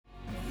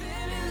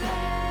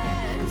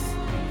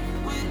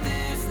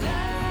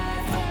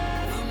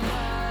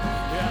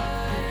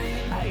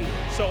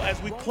So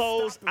as we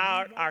close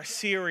out our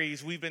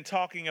series, we've been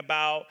talking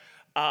about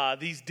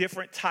these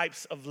different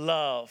types of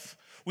love.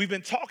 We've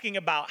been talking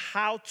about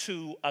how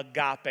to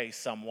agape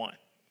someone.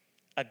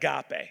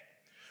 Agape.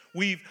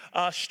 We've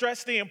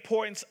stressed the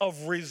importance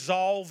of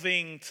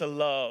resolving to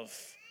love,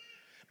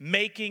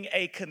 making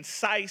a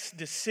concise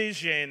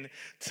decision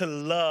to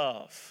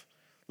love.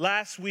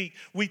 Last week,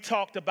 we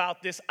talked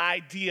about this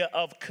idea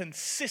of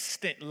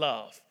consistent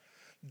love,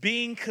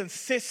 being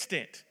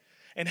consistent,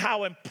 and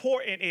how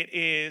important it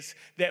is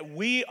that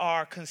we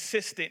are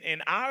consistent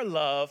in our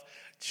love,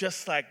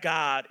 just like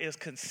God is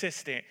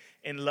consistent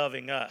in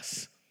loving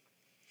us.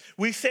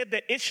 We said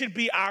that it should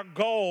be our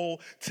goal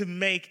to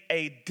make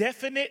a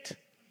definite,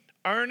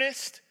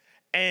 earnest,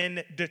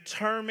 and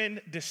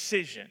determined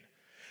decision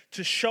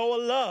to show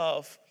a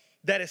love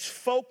that is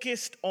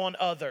focused on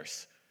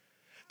others,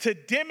 to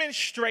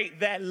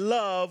demonstrate that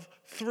love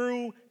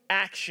through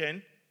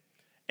action,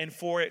 and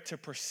for it to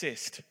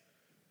persist,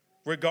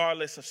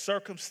 regardless of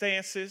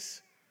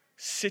circumstances,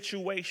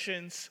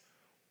 situations,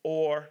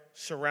 or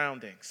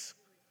surroundings.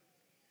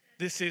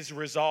 This is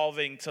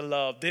resolving to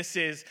love. This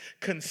is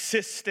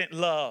consistent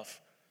love.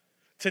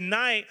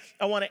 Tonight,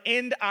 I want to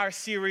end our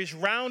series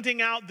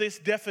rounding out this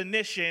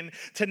definition.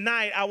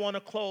 Tonight, I want to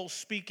close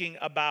speaking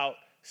about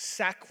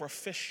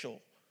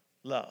sacrificial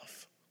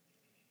love.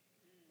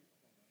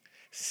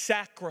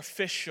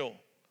 Sacrificial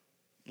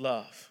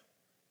love.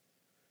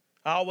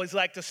 I always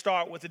like to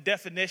start with the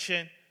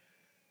definition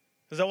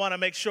because I want to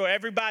make sure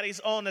everybody's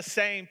on the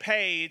same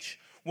page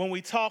when we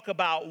talk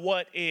about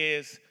what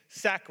is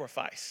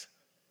sacrifice.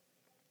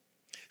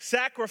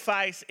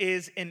 Sacrifice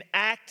is an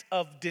act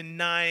of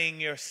denying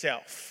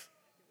yourself,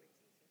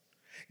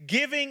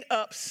 giving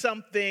up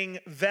something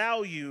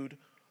valued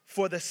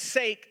for the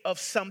sake of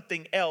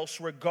something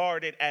else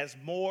regarded as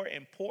more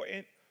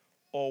important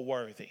or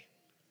worthy.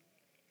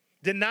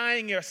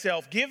 Denying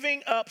yourself,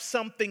 giving up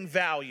something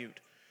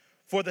valued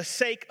for the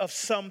sake of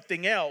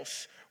something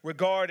else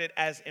regarded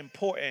as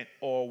important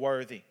or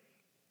worthy.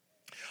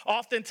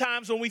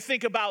 Oftentimes when we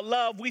think about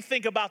love, we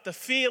think about the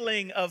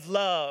feeling of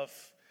love.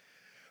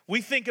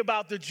 We think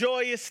about the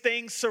joyous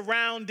things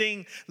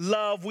surrounding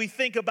love. We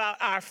think about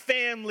our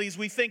families.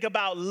 We think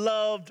about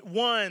loved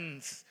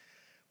ones.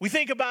 We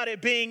think about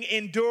it being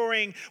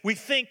enduring. We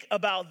think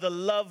about the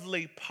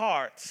lovely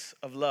parts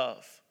of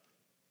love.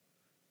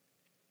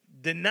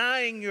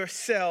 Denying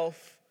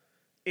yourself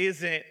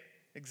isn't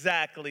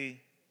exactly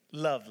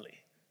lovely.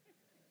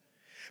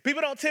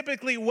 People don't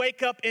typically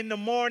wake up in the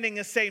morning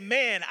and say,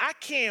 man, I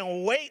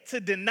can't wait to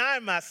deny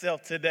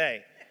myself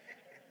today.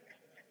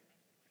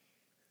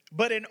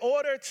 But in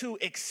order to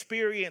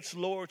experience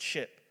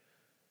lordship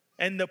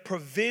and the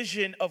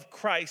provision of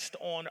Christ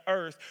on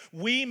earth,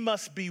 we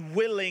must be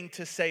willing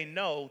to say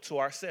no to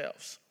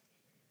ourselves.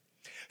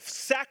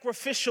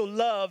 Sacrificial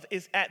love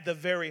is at the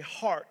very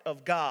heart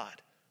of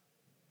God.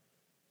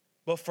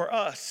 But for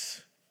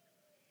us,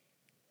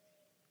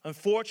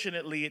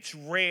 unfortunately, it's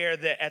rare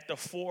that at the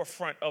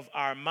forefront of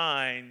our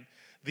mind,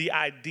 the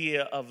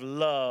idea of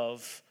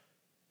love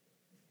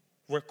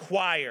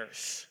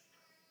requires,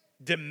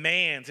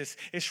 demands.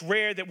 It's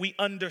rare that we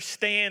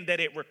understand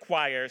that it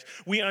requires.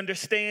 We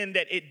understand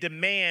that it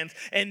demands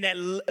and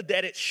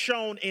that it's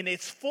shown in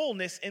its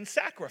fullness in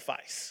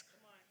sacrifice.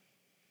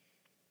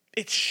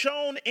 It's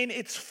shown in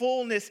its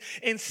fullness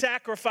in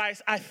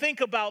sacrifice. I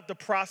think about the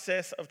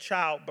process of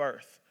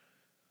childbirth.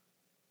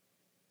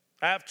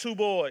 I have 2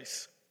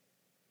 boys.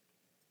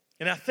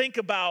 And I think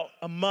about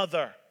a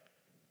mother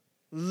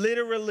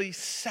literally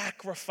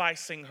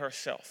sacrificing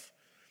herself,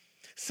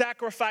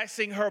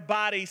 sacrificing her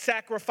body,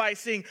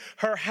 sacrificing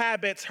her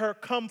habits, her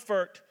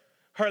comfort,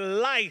 her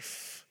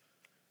life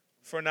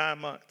for 9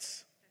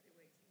 months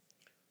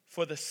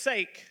for the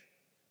sake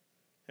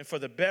and for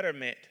the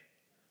betterment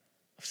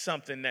of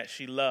something that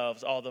she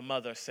loves. All the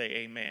mothers say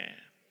amen.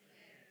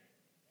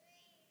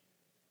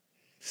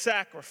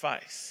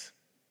 Sacrifice.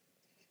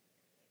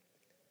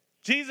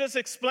 Jesus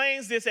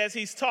explains this as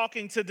he's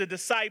talking to the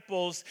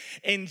disciples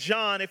in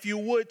John. If you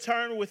would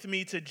turn with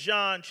me to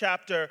John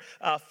chapter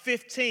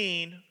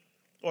 15,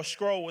 or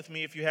scroll with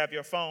me if you have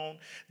your phone.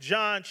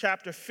 John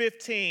chapter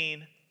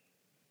 15,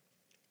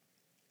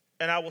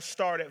 and I will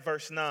start at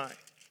verse 9.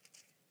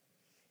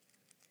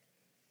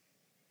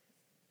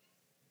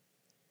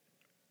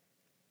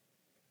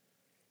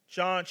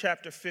 John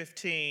chapter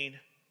 15,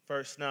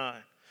 verse 9.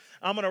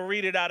 I'm going to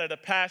read it out of the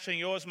Passion.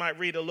 Yours might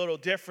read a little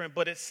different,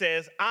 but it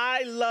says,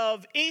 I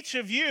love each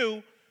of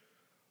you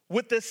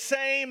with the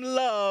same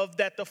love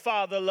that the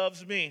Father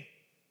loves me.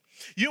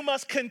 You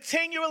must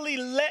continually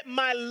let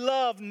my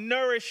love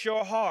nourish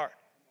your heart.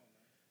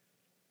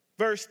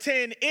 Verse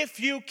 10, if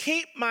you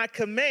keep my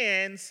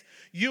commands,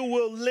 you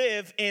will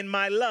live in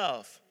my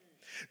love.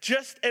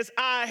 Just as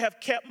I have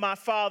kept my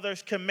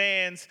Father's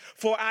commands,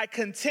 for I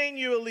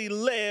continually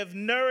live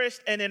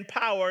nourished and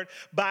empowered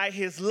by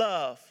his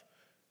love.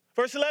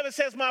 Verse 11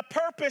 says, my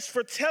purpose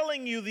for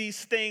telling you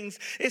these things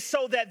is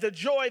so that the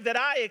joy that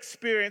I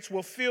experience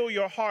will fill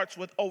your hearts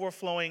with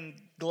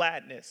overflowing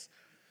gladness.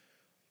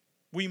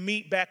 we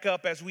meet back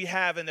up as we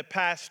have in the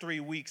past 3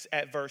 weeks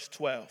at verse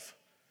 12.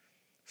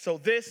 So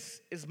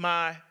this is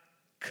my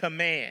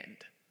command.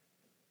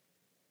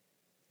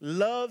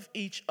 Love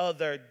each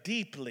other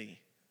deeply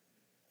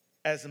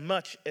as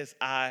much as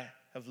I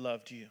have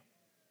loved you.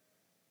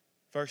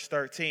 Verse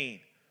 13,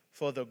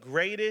 for the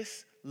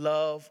greatest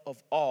love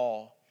of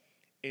all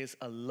is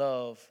a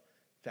love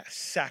that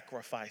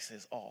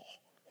sacrifices all.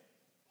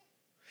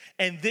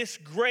 And this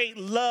great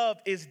love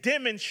is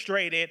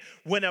demonstrated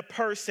when a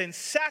person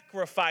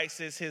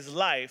sacrifices his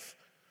life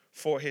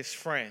for his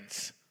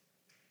friends.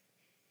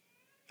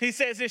 He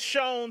says it's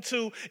shown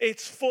to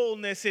its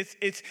fullness.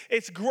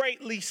 It's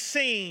greatly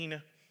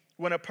seen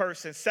when a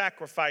person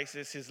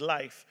sacrifices his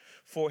life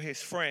for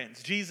his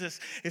friends. Jesus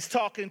is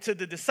talking to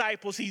the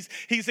disciples.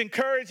 He's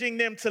encouraging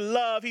them to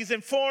love. He's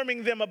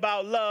informing them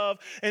about love.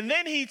 And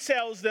then he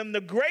tells them the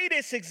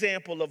greatest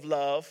example of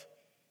love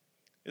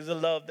is a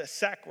love that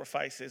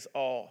sacrifices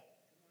all.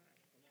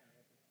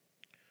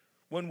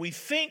 When we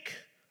think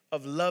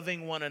of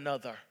loving one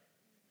another,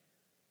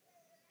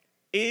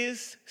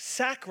 is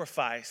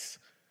sacrifice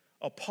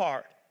a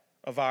part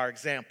of our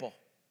example?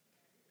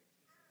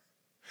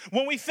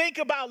 When we think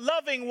about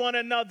loving one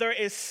another,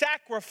 is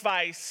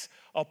sacrifice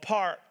a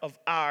part of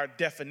our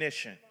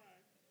definition?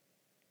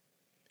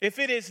 If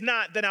it is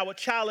not, then I would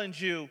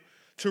challenge you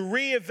to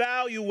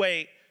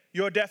reevaluate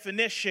your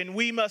definition.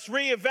 We must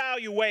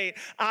reevaluate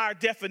our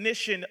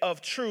definition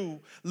of true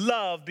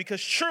love,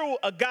 because true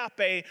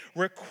agape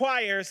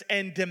requires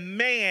and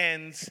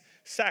demands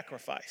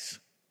sacrifice.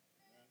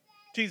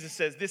 Jesus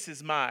says, this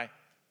is my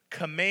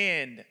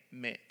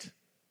commandment.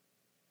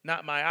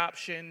 Not my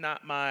option,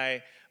 not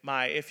my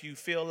if you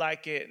feel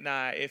like it,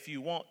 not if you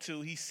want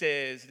to. He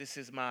says, this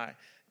is my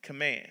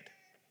command.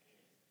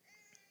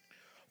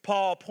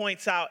 Paul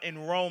points out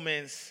in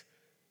Romans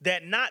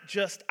that not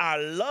just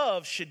our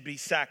love should be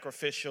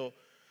sacrificial,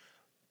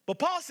 but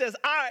Paul says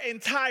our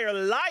entire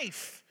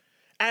life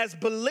as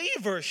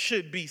believers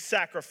should be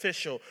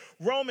sacrificial.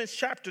 Romans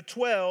chapter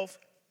 12,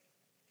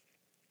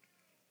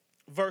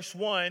 verse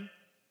 1.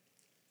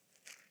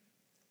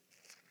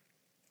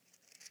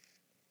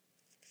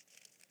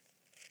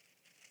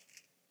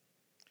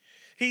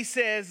 He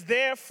says,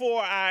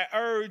 therefore I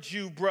urge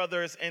you,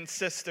 brothers and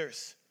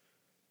sisters.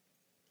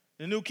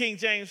 The New King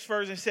James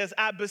Version says,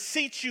 I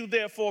beseech you,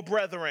 therefore,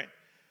 brethren,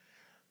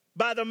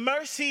 by the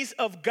mercies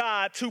of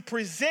God, to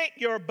present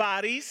your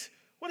bodies.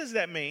 What does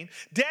that mean?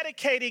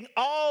 Dedicating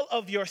all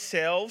of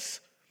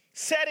yourselves,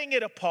 setting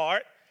it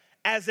apart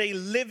as a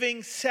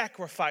living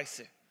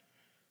sacrifice,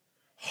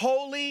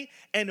 holy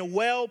and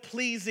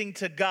well-pleasing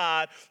to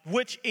God,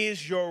 which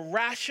is your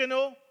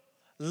rational,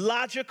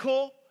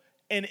 logical,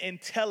 and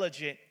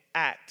intelligent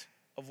act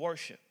of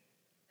worship.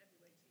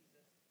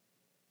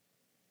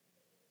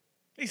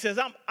 He says,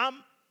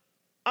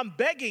 I'm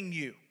begging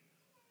you,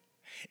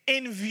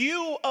 in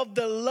view of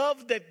the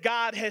love that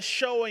God has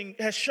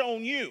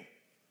shown you,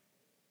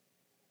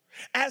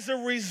 as a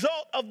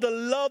result of the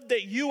love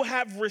that you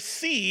have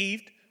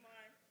received,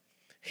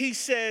 he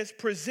says,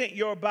 present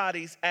your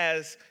bodies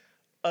as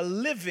a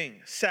living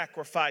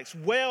sacrifice,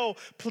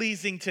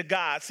 well-pleasing to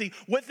God. See,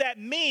 what that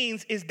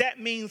means is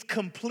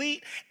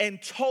complete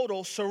and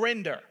total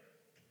surrender.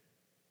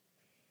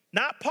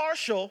 Not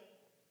partial,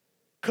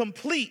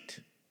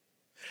 complete.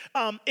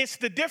 It's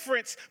the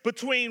difference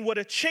between what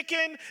a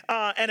chicken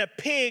and a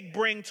pig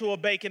bring to a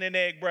bacon and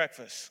egg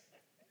breakfast.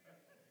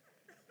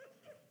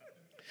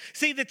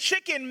 See, the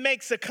chicken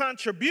makes a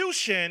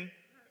contribution,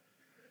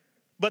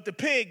 but the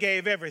pig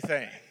gave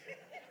everything.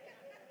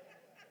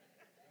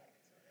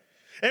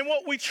 And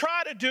what we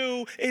try to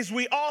do is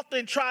we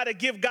often try to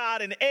give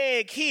God an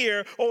egg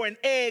here or an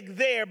egg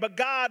there, but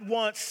God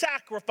wants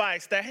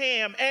sacrifice, the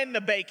ham and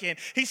the bacon.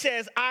 He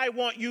says, I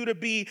want you to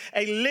be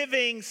a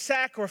living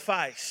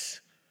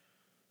sacrifice,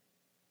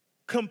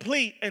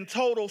 complete and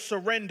total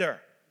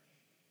surrender.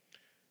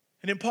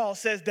 And then Paul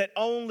says that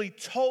only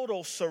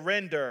total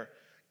surrender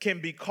can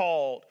be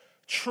called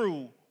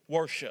true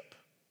worship.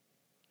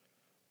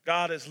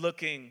 God is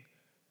looking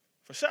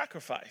for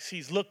sacrifice.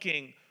 He's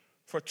looking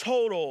for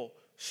total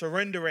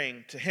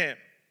surrendering to him.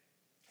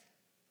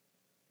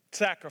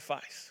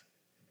 Sacrifice.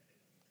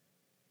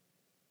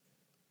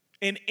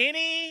 In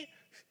any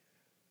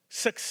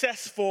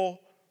successful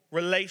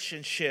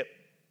relationship,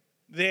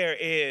 there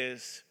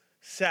is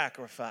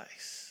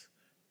sacrifice.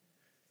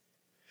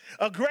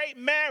 A great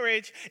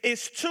marriage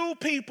is two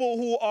people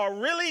who are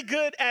really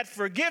good at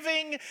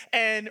forgiving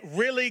and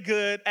really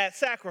good at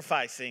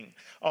sacrificing.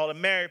 All the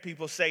married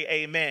people say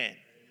amen.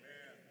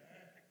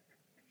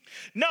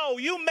 No,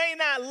 you may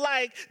not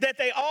like that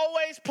they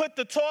always put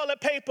the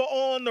toilet paper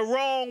on the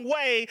wrong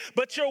way,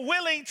 but you're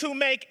willing to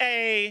make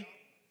a...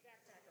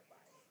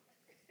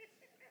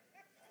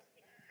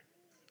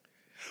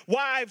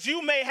 Wives,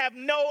 you may have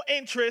no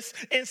interest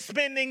in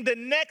spending the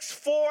next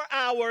 4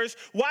 hours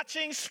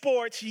watching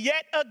sports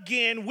yet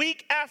again,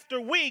 week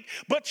after week,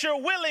 but you're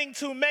willing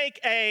to make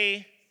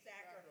a...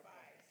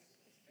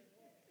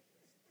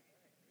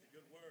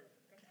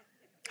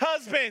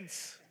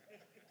 Husbands,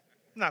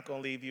 I'm not going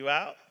to leave you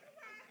out.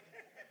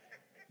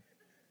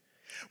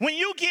 When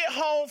you get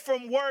home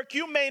from work,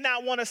 you may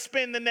not want to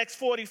spend the next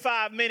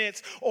 45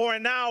 minutes or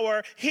an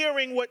hour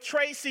hearing what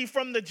Tracy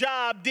from the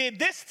job did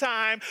this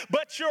time,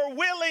 but you're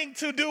willing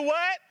to do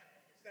what?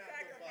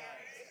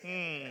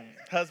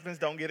 Husbands,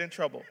 don't get in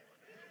trouble.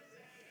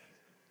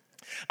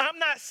 I'm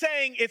not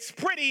saying it's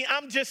pretty,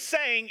 I'm just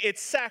saying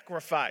it's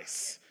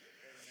sacrifice.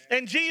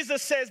 And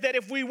Jesus says that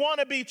if we want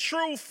to be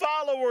true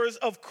followers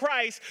of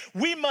Christ,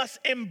 we must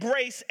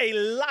embrace a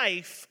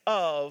life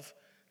of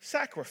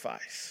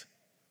sacrifice.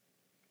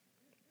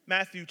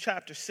 Matthew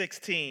chapter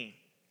 16.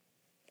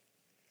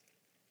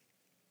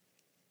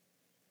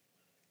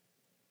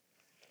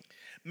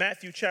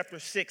 Matthew chapter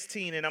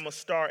 16, and I'm going to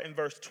start in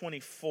verse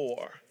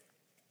 24.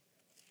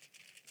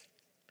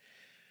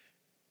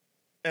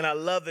 And I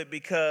love it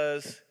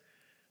because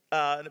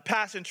in the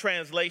Passion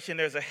Translation,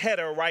 there's a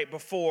header right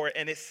before,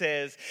 and it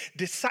says,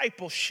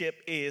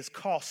 discipleship is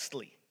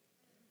costly.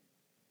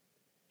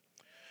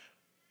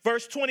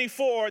 Verse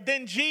 24,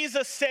 then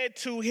Jesus said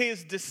to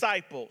his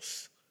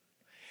disciples,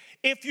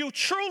 if you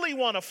truly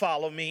want to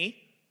follow me,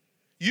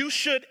 you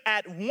should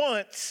at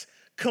once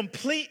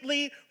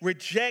completely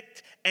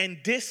reject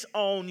and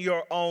disown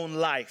your own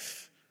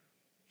life.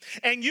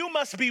 And you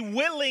must be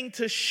willing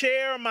to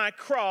share my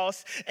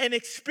cross and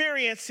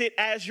experience it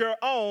as your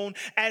own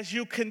as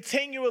you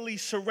continually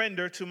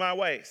surrender to my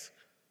ways.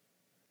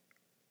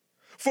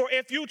 For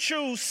if you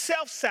choose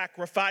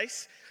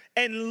self-sacrifice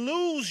and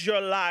lose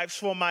your lives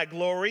for my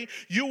glory,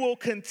 you will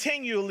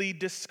continually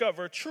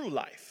discover true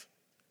life.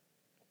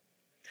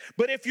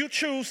 But if you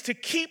choose to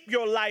keep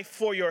your life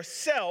for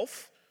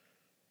yourself,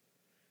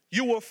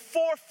 you will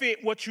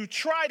forfeit what you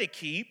try to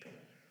keep.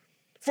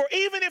 For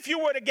even if you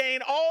were to gain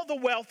all the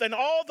wealth and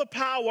all the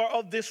power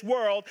of this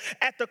world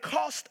at the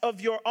cost of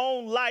your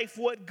own life,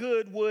 what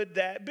good would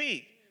that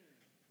be?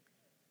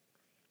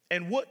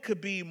 And what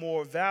could be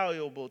more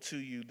valuable to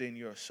you than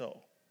your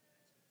soul?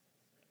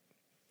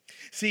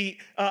 See,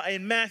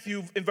 in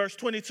Matthew, in verse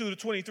 22 to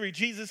 23,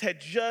 Jesus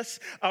had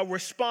just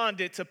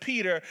responded to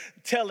Peter,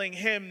 telling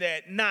him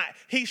that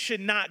he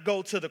should not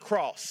go to the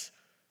cross,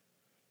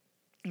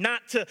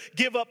 not to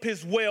give up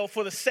his will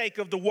for the sake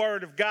of the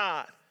word of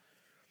God.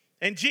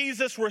 And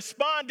Jesus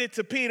responded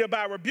to Peter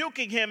by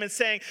rebuking him and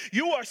saying,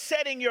 you are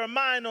setting your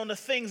mind on the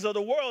things of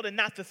the world and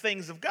not the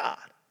things of God.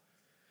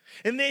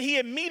 And then he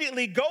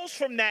immediately goes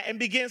from that and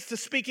begins to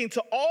speaking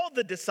to all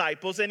the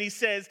disciples. And he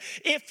says,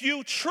 if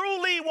you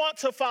truly want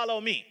to follow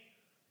me,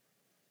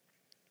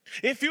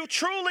 if you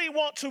truly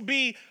want to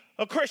be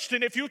a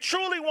Christian, if you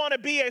truly want to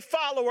be a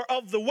follower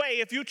of the way,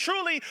 if you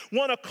truly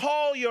want to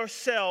call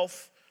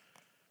yourself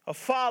a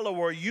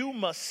follower, you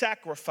must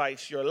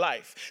sacrifice your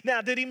life.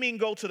 Now, did he mean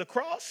go to the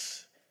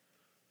cross?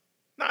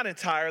 Not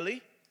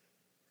entirely.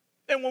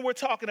 And when we're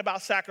talking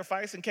about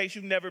sacrifice, in case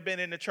you've never been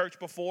in the church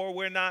before,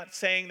 we're not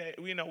saying that,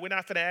 we're not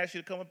going to ask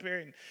you to come up here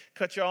and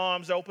cut your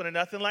arms open or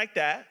nothing like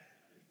that.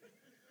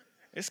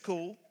 It's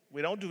cool.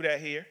 We don't do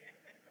that here.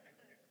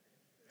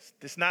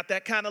 It's not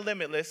that kind of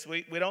limitless.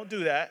 We don't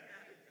do that.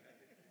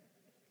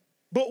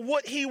 But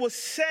what he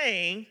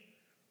said,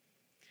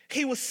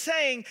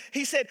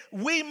 he said,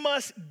 we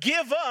must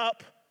give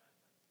up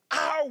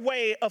our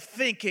way of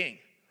thinking,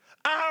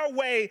 our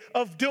way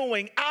of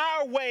doing,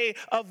 our way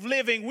of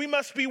living. We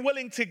must be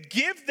willing to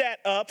give that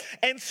up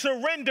and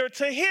surrender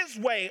to his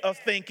way of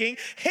thinking,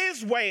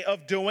 his way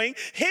of doing,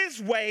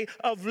 his way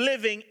of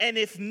living, and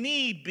if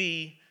need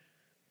be,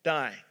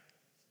 dying.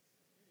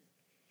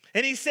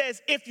 And he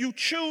says, if you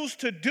choose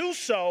to do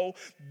so,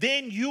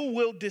 then you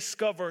will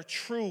discover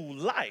true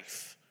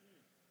life.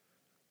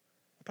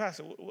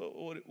 Pastor,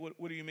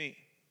 what do you mean?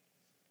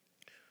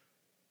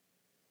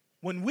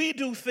 When we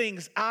do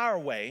things our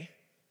way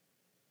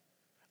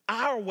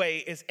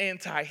is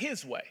anti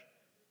his way.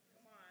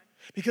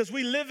 Because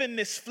we live in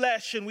this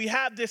flesh and we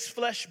have this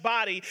flesh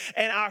body,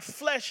 and our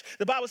flesh,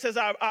 the Bible says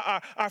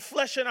our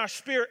flesh and our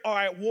spirit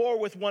are at war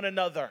with one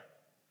another.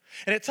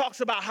 And it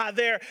talks about how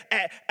they're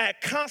at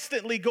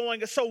constantly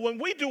going. So when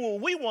we do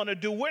what we want to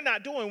do, we're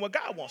not doing what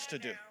God wants to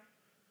do.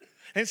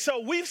 And so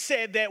we've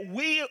said that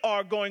we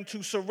are going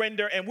to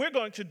surrender and we're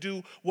going to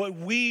do what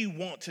we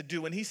want to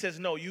do. And he says,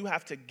 no, you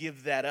have to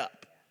give that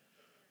up.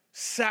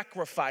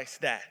 Sacrifice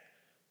that.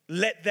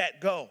 Let that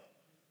go.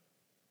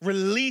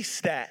 Release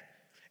that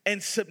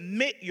and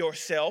submit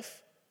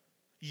yourself,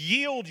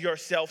 yield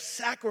yourself,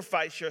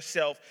 sacrifice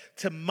yourself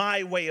to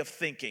my way of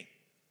thinking,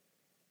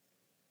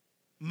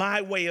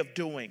 my way of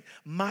doing,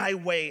 my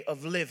way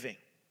of living.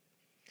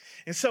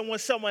 And so when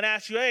someone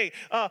asks you, hey,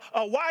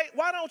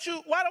 why don't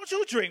you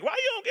drink? Why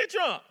you don't get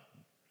drunk?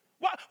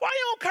 Why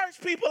you don't curse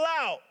people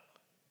out?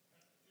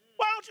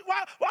 Why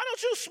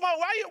don't you smoke?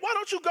 Why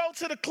don't you go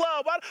to the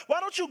club? Why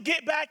don't you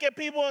get back at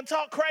people and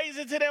talk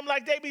crazy to them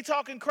like they be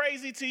talking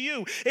crazy to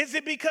you? Is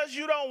it because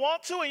you don't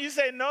want to? And you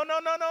say, no.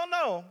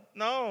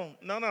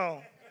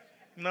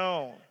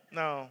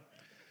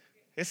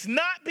 It's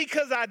not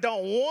because I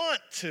don't want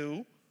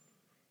to.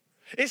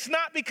 It's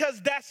not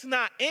because that's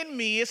not in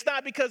me. It's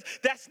not because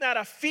that's not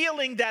a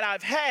feeling that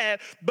I've had,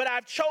 but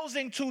I've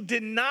chosen to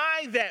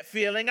deny that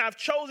feeling. I've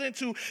chosen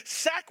to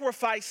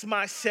sacrifice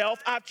myself.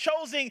 I've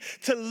chosen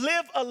to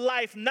live a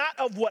life not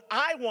of what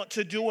I want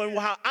to do and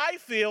how I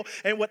feel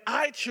and what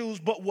I choose,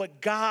 but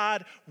what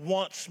God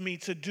wants me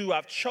to do.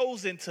 I've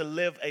chosen to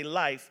live a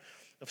life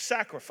of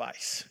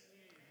sacrifice.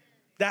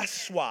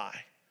 That's why.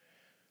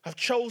 I've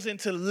chosen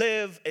to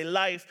live a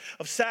life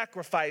of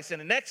sacrifice.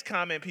 And the next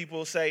comment people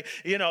will say,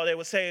 they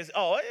would say is,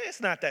 oh, it's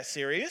not that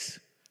serious.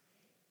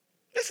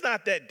 It's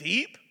not that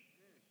deep.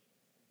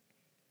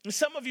 And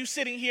some of you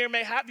sitting here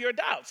may have your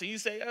doubts. And you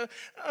say,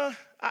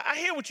 I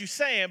hear what you're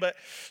saying, but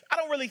I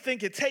don't really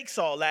think it takes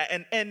all that.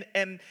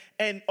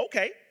 And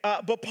okay,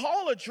 but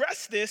Paul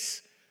addressed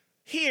this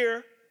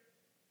here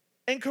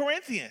in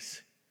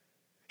Corinthians.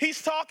 He's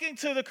talking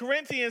to the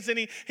Corinthians,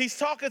 and he's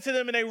talking to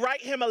them, and they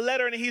write him a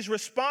letter, and he's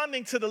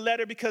responding to the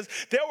letter because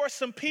there were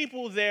some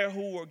people there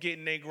who were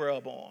getting their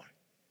grub on.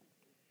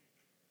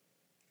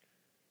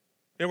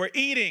 They were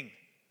eating.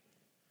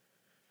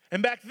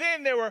 And back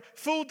then, there were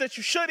food that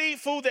you should eat,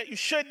 food that you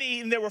shouldn't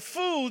eat, and there were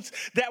foods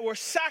that were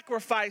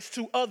sacrificed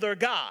to other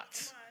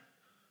gods.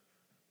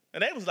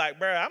 And they was like,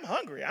 bro, I'm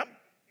hungry. I'm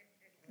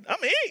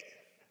eat.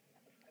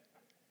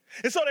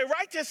 And so they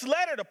write this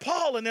letter to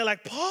Paul, and they're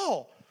like,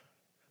 Paul,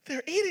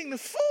 they're eating the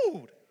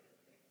food.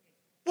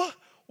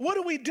 What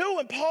do we do?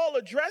 And Paul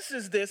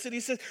addresses this, and he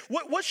says,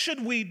 what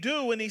should we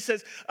do? And he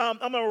says, I'm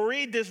going to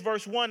read this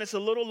verse 1. It's a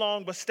little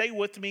long, but stay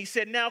with me. He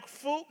said, now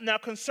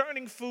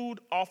concerning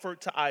food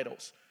offered to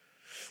idols.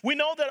 We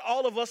know that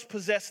all of us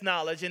possess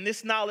knowledge, and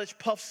this knowledge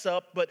puffs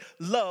up, but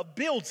love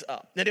builds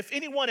up. And if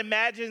anyone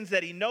imagines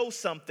that he knows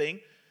something,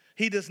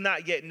 he does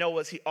not yet know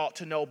as he ought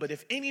to know. But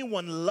if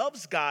anyone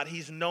loves God,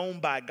 he's known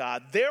by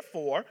God.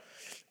 Therefore,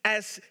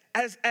 as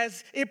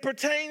it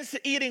pertains to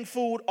eating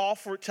food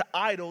offered to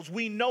idols,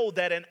 we know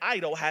that an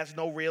idol has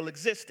no real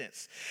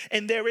existence.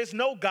 And there is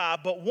no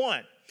God but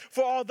one.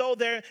 For although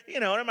there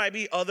might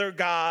be other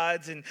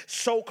gods and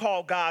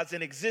so-called gods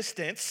in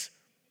existence,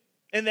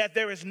 and that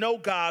there is no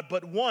God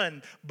but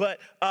one. But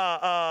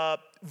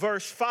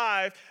verse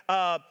 5,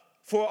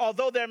 for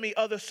although there be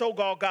other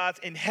so-called gods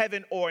in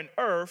heaven or in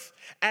earth,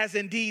 as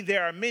indeed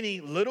there are many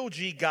little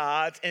g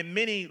gods and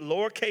many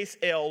lowercase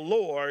l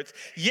lords,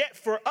 yet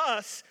for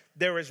us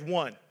there is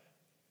one,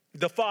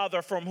 the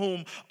Father, from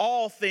whom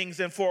all things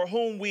and for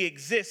whom we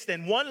exist,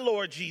 and one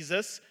Lord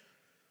Jesus,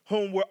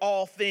 whom we're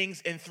all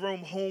things and through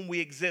whom we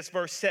exist.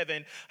 Verse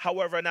 7,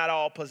 however, not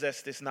all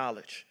possess this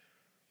knowledge.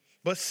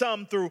 But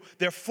some, through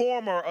their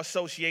former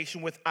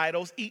association with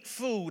idols, eat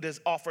food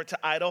as offered to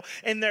idol,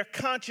 and their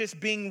conscience,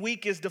 being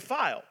weak, is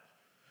defiled.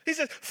 He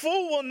says,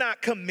 food will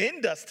not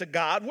commend us to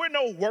God. We're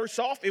no worse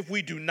off if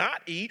we do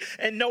not eat,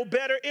 and no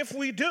better if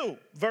we do.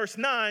 Verse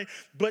 9,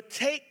 but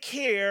take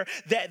care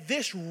that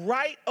this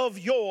right of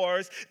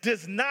yours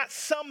does not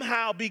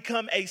somehow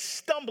become a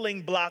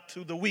stumbling block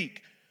to the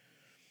weak.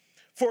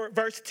 For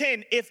verse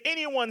 10, if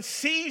anyone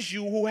sees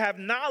you who have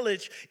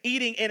knowledge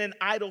eating in an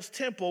idol's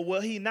temple, will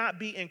he not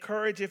be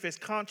encouraged if his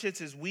conscience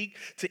is weak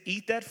to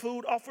eat that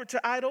food offered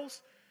to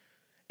idols?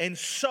 And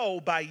so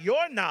by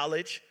your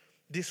knowledge,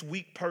 this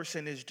weak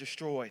person is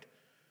destroyed,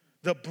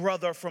 the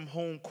brother from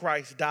whom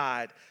Christ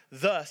died.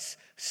 Thus,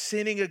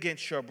 sinning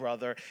against your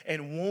brother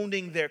and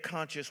wounding their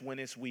conscience when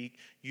it's weak,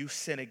 you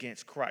sin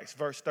against Christ.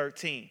 Verse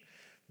 13,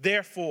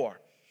 therefore,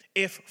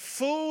 if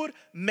food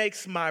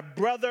makes my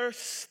brother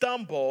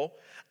stumble,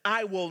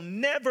 I will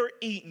never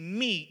eat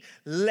meat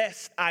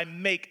lest I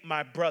make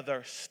my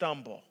brother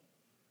stumble.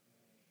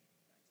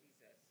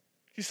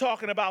 He's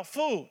talking about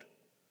food.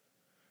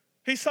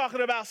 He's talking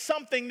about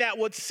something that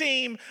would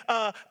seem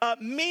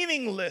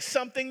meaningless,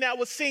 something that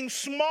would seem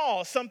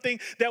small, something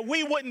that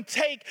we wouldn't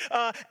take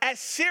as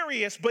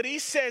serious. But he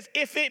says,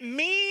 if it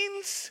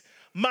means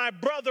my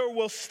brother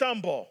will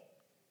stumble,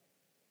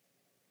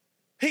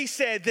 he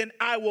said, then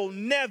I will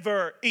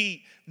never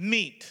eat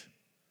meat.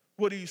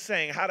 What are you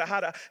saying?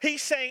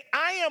 He's saying,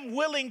 I am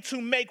willing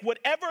to make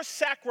whatever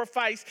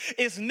sacrifice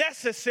is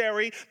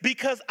necessary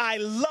because I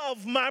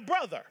love my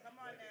brother.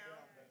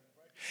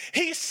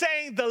 He's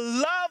saying the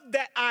love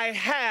that I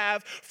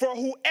have for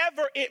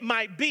whoever it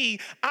might be,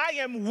 I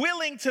am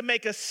willing to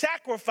make a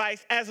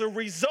sacrifice as a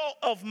result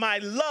of my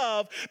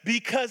love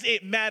because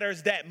it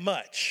matters that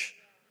much.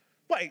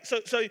 Wait, so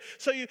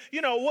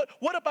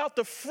what about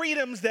the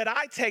freedoms that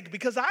I take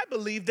because I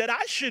believe that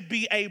I should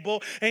be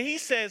able? And he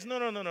says,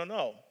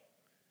 no.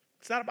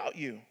 It's not about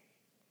you.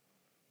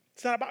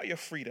 It's not about your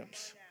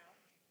freedoms.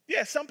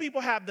 Yeah, some people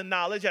have the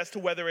knowledge as to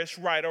whether it's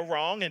right or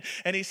wrong.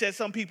 And he said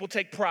some people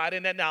take pride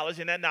in that knowledge,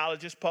 and that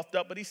knowledge is puffed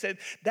up. But he said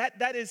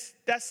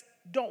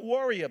don't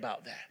worry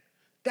about that.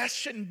 That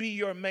shouldn't be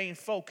your main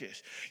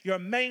focus. Your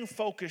main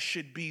focus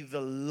should be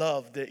the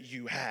love that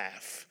you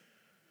have.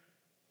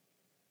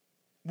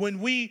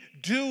 When we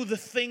do the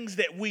things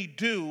that we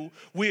do,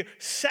 we're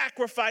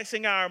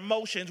sacrificing our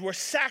emotions. We're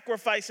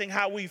sacrificing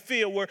how we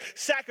feel. We're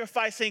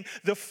sacrificing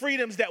the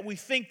freedoms that we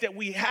think that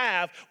we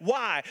have.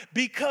 Why?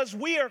 Because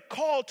we are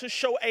called to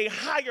show a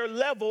higher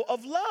level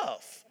of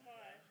love.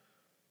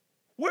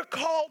 We're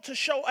called to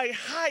show a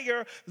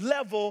higher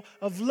level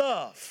of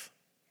love.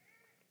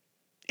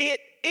 It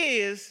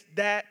is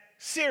that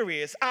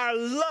serious. Our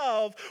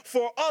love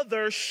for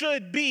others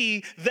should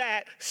be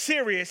that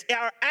serious.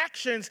 Our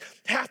actions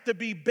have to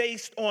be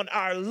based on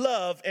our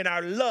love, and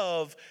our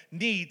love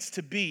needs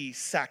to be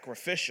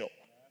sacrificial.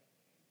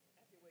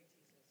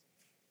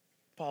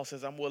 Paul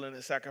says, I'm willing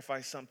to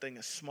sacrifice something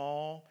as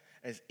small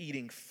as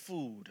eating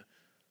food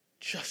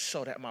just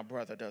so that my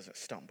brother doesn't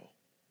stumble.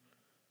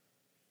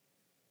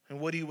 And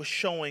what he was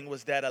showing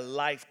was that a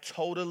life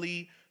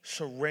totally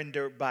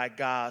surrendered by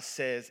God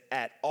says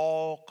at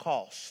all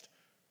cost,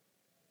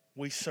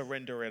 we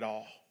surrender it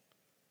all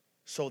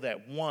so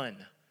that one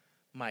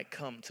might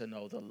come to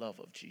know the love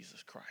of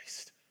Jesus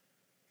Christ.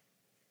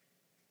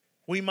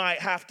 We might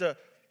have to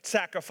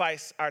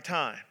sacrifice our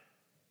time.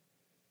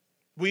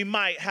 We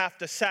might have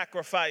to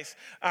sacrifice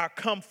our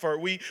comfort.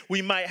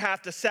 We might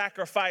have to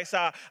sacrifice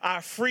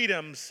our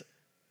freedoms.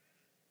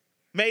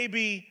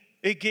 Maybe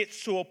it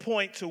gets to a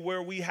point to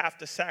where we have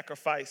to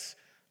sacrifice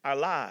our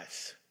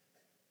lives.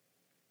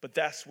 But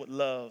that's what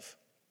love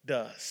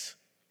does.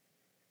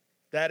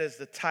 That is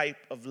the type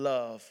of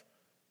love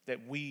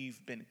that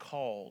we've been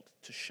called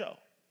to show.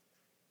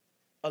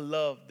 A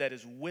love that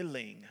is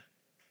willing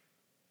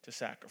to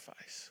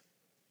sacrifice.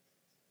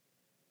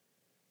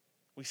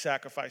 We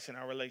sacrifice in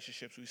our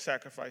relationships. We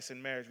sacrifice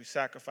in marriage. We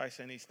sacrifice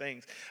in these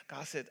things.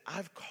 God said,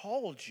 I've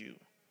called you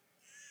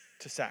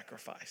to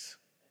sacrifice.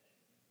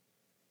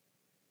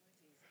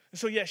 And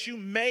so, yes, you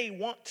may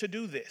want to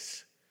do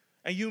this,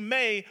 and you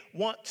may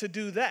want to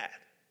do that.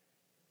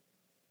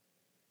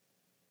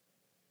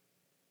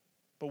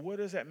 But where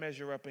does that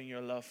measure up in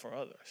your love for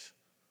others?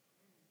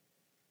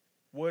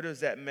 Where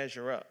does that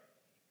measure up?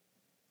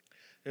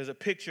 There's a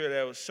picture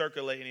that was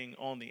circulating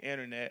on the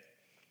internet.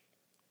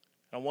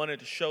 I wanted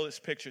to show this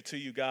picture to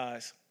you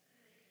guys.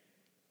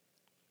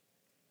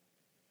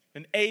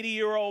 An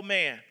 80-year-old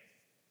man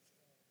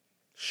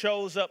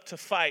shows up to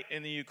fight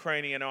in the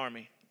Ukrainian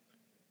army.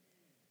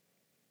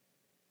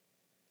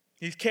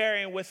 He's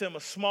carrying with him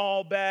a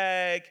small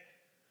bag,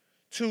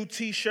 2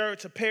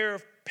 t-shirts, a pair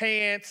of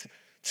pants,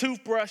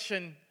 toothbrush,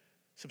 and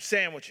some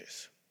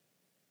sandwiches.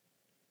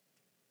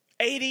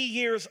 80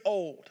 years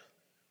old.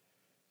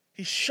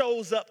 He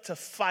shows up to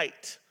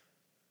fight.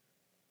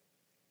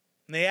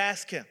 And they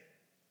ask him,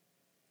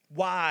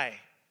 why,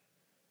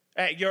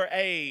 at your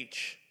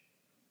age,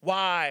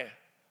 why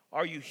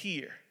are you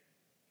here?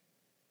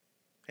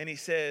 And he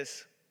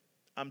says,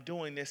 I'm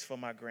doing this for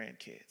my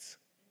grandkids.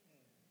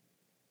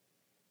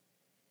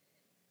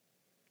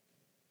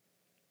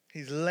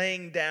 He's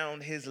laying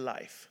down his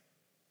life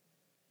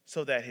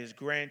so that his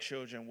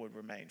grandchildren would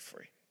remain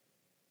free.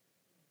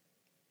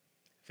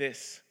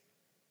 This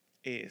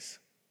is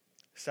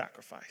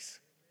sacrifice.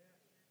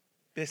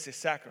 This is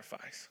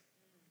sacrifice.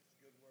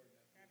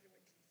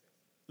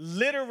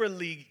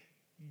 Literally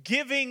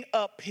giving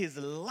up his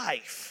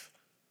life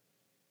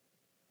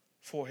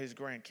for his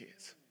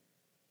grandkids.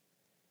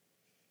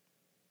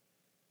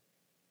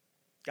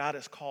 God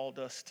has called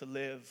us to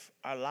live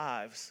our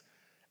lives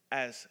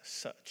as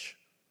such.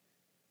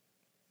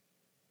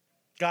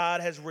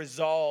 God has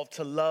resolved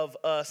to love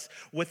us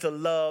with a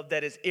love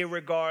that is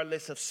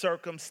irregardless of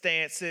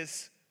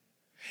circumstances,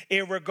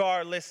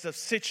 irregardless of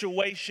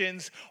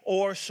situations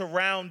or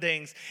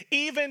surroundings,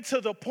 even to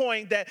the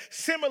point that,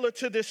 similar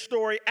to this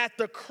story, at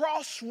the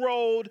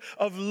crossroad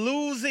of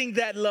losing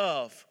that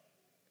love,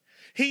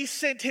 he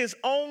sent his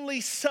only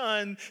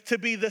son to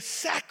be the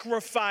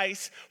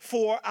sacrifice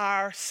for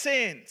our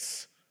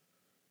sins,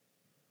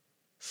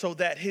 so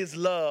that his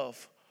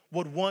love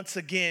would once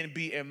again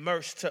be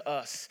immersed to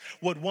us,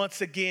 would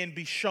once again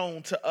be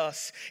shown to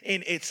us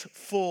in its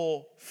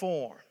full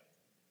form.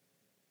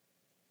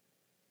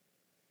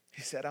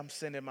 He said, I'm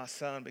sending my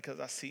son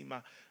because I see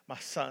my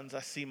sons,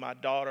 I see my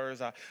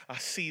daughters, I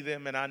see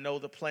them, and I know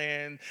the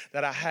plan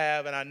that I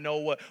have, and I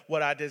know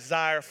what I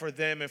desire for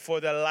them and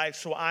for their life,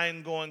 so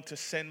I'm going to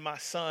send my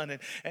son.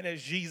 And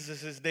as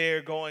Jesus is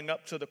there going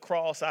up to the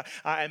cross,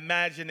 I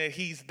imagine that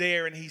he's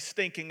there and he's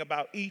thinking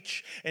about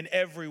each and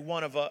every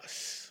one of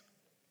us.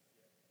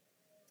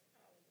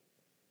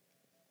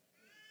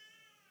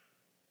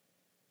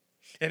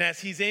 And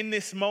as he's in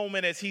this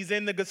moment, as he's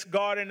in the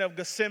Garden of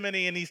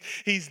Gethsemane, and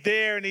he's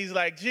there, and he's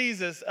like,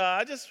 Jesus,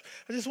 I just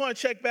want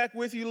to check back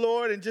with you,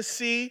 Lord, and just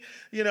see,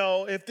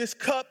 if this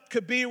cup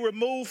could be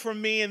removed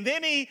from me. And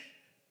then he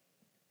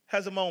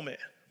has a moment.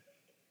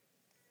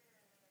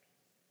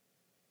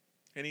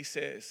 And he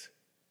says,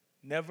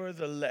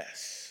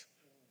 nevertheless,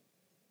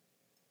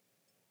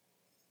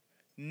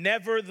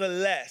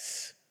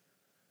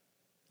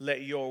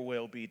 let your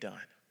will be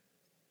done.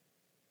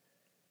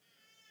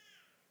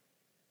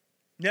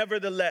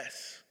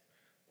 Nevertheless,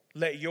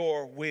 let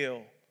your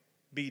will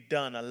be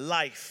done. A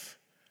life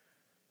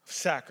of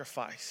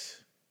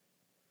sacrifice.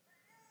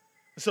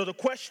 So the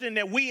question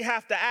that we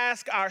have to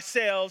ask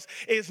ourselves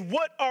is,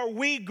 what are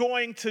we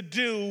going to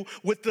do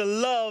with the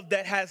love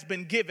that has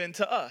been given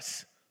to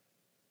us?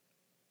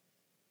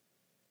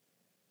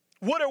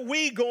 What are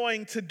we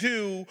going to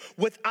do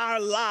with our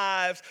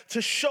lives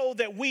to show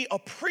that we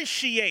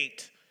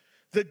appreciate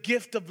the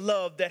gift of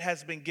love that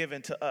has been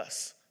given to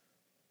us?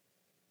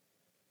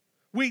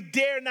 We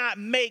dare not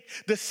make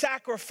the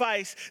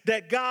sacrifice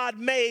that God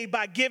made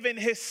by giving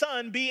his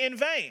son be in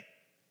vain.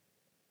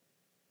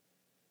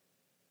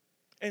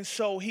 And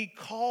so he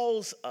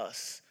calls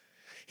us.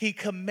 He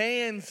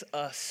commands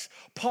us.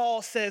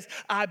 Paul says,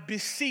 I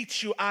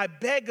beseech you, I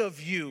beg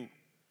of you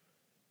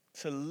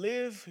to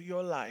live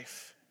your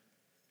life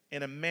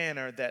in a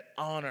manner that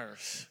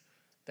honors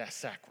that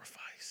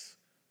sacrifice.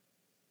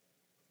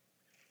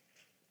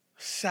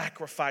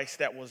 Sacrifice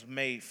that was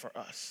made for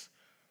us.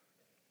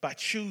 By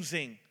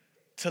choosing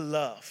to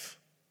love,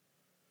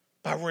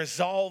 by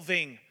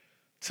resolving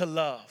to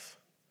love,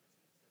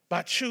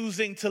 by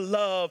choosing to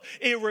love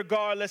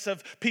irregardless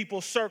of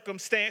people's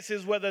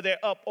circumstances, whether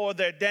they're up or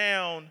they're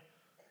down,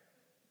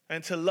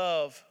 and to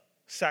love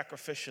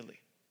sacrificially.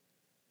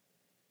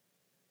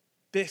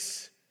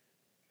 This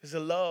is a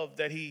love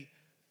that he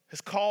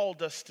has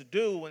called us to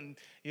do. And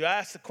you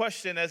ask the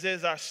question, as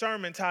is our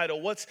sermon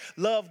title, what's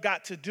love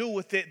got to do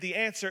with it? The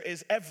answer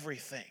is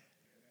everything.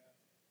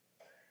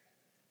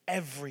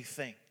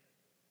 Everything.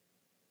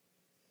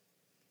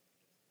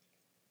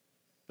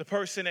 The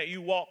person that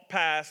you walk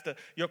past,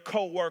 your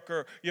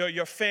coworker,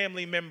 your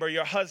family member,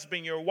 your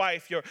husband, your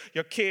wife,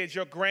 your kids,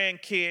 your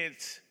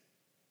grandkids.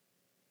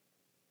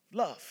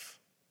 Love.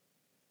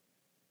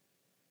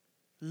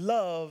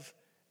 Love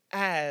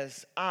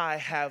as I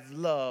have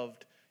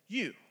loved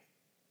you.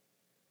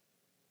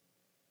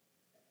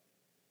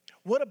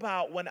 What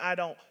about when I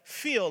don't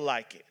feel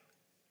like it?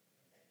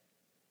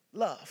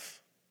 Love.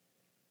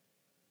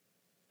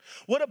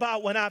 What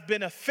about when I've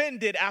been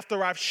offended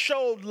after I've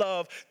showed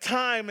love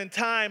time and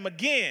time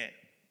again?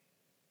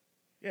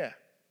 Yeah.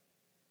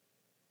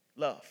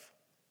 Love.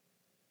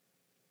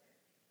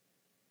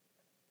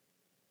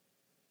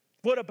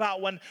 What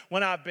about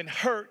when I've been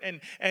hurt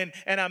and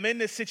I'm in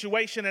this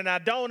situation and I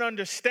don't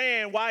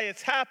understand why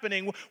it's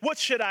happening? What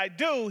should I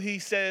do? He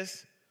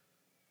says,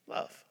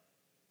 love.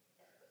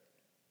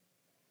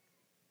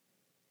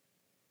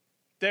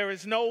 There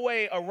is no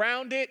way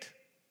around it.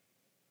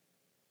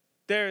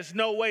 There is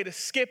no way to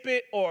skip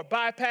it or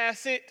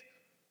bypass it.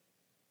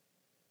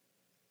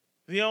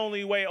 The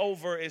only way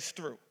over is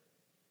through.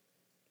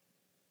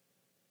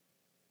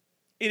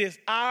 It is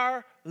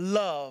our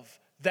love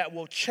that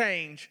will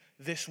change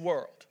this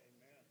world.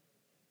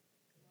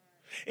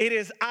 It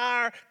is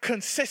our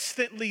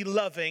consistently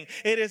loving.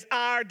 It is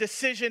our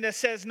decision that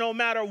says, no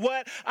matter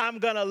what, I'm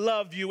going to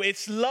love you.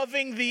 It's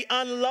loving the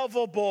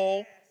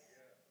unlovable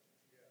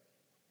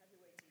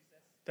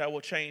that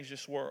will change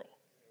this world.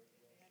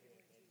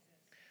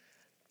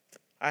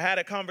 I had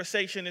a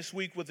conversation this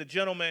week with a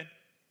gentleman,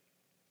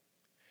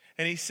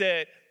 and he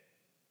said,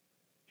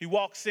 he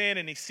walks in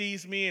and he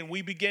sees me, and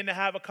we begin to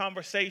have a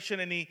conversation,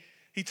 and he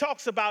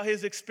talks about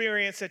his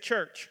experience at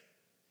church.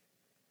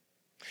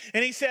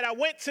 And he said, I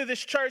went to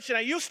this church, and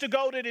I used to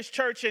go to this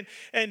church,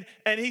 and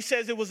he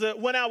says it was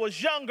when I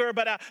was younger,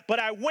 but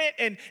I went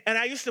and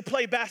I used to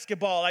play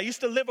basketball. I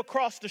used to live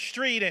across the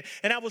street,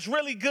 and I was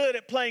really good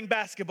at playing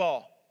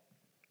basketball.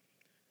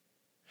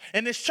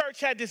 And this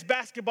church had this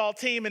basketball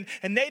team,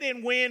 and they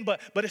didn't win,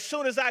 but as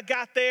soon as I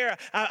got there,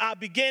 I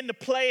began to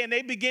play, and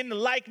they began to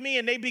like me,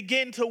 and they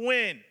began to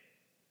win.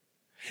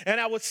 And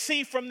I would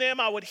see from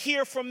them, I would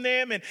hear from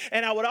them,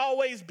 and I would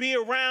always be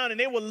around, and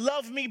they would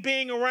love me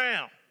being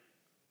around.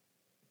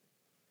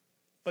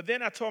 But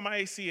then I tore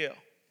my ACL.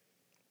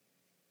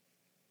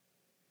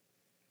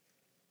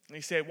 And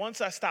he said,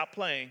 once I stopped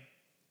playing,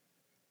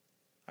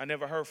 I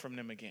never heard from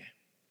them again.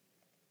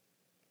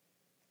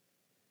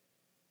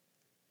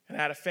 And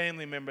I had a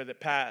family member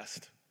that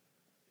passed.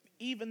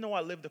 Even though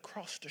I lived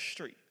across the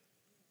street,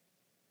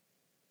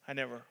 I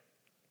never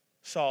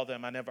saw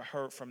them. I never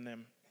heard from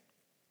them.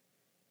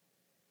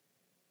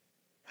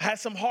 I had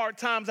some hard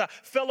times. I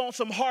fell on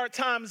some hard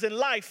times in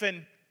life,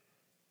 and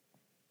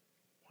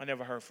I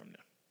never heard from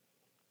them.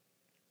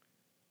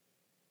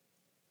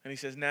 And he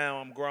says, now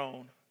I'm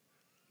grown,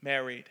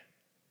 married,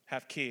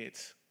 have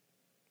kids.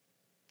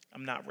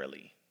 I'm not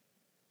really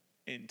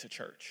into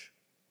church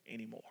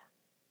anymore.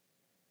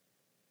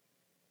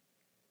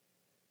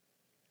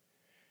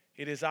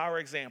 It is our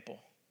example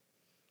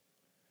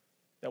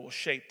that will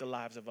shape the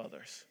lives of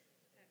others.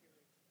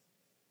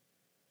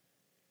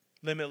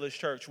 Limitless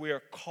Church, we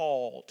are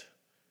called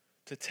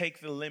to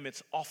take the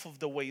limits off of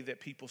the way that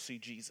people see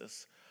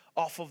Jesus,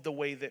 off of the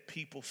way that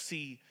people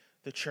see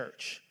the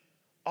church,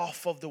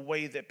 off of the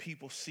way that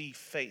people see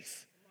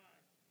faith.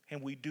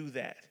 And we do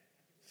that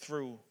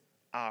through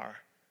our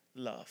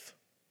love.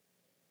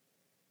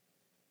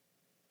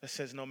 That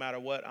says, no matter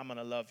what, I'm going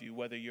to love you,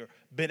 whether you're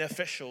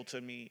beneficial to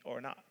me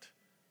or not.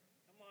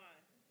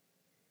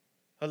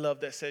 A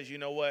love that says, you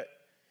know what,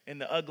 in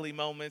the ugly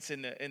moments,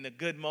 in the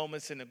good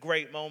moments, in the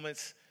great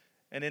moments,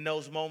 and in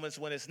those moments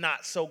when it's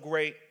not so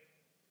great,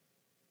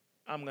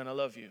 I'm going to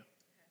love you.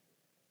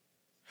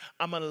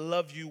 I'm going to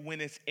love you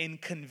when it's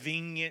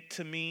inconvenient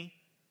to me,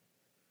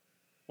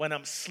 when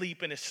I'm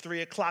sleeping, it's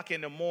 3 o'clock in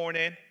the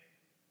morning,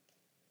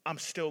 I'm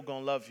still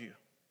going to love you.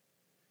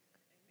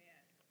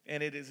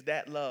 And it is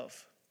that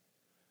love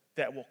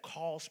that will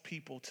cause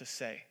people to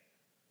say,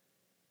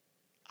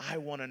 I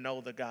want to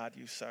know the God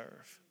you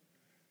serve.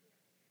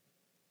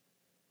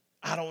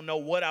 I don't know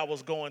what I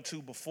was going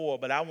to before,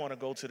 but I want to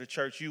go to the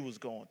church you was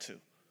going to.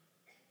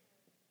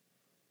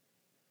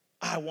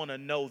 I want to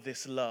know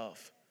this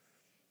love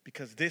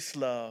because this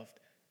love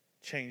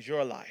changed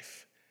your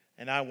life,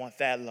 and I want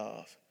that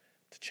love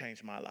to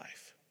change my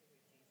life.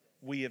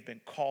 We have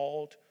been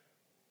called,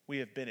 we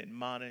have been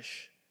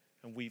admonished,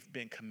 and we've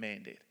been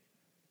commanded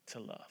to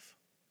love.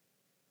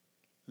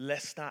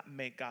 Let's not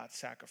make God's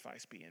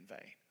sacrifice be in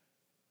vain.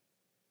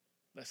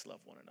 Let's love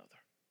one another.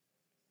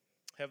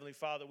 Heavenly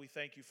Father, we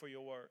thank you for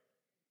your word.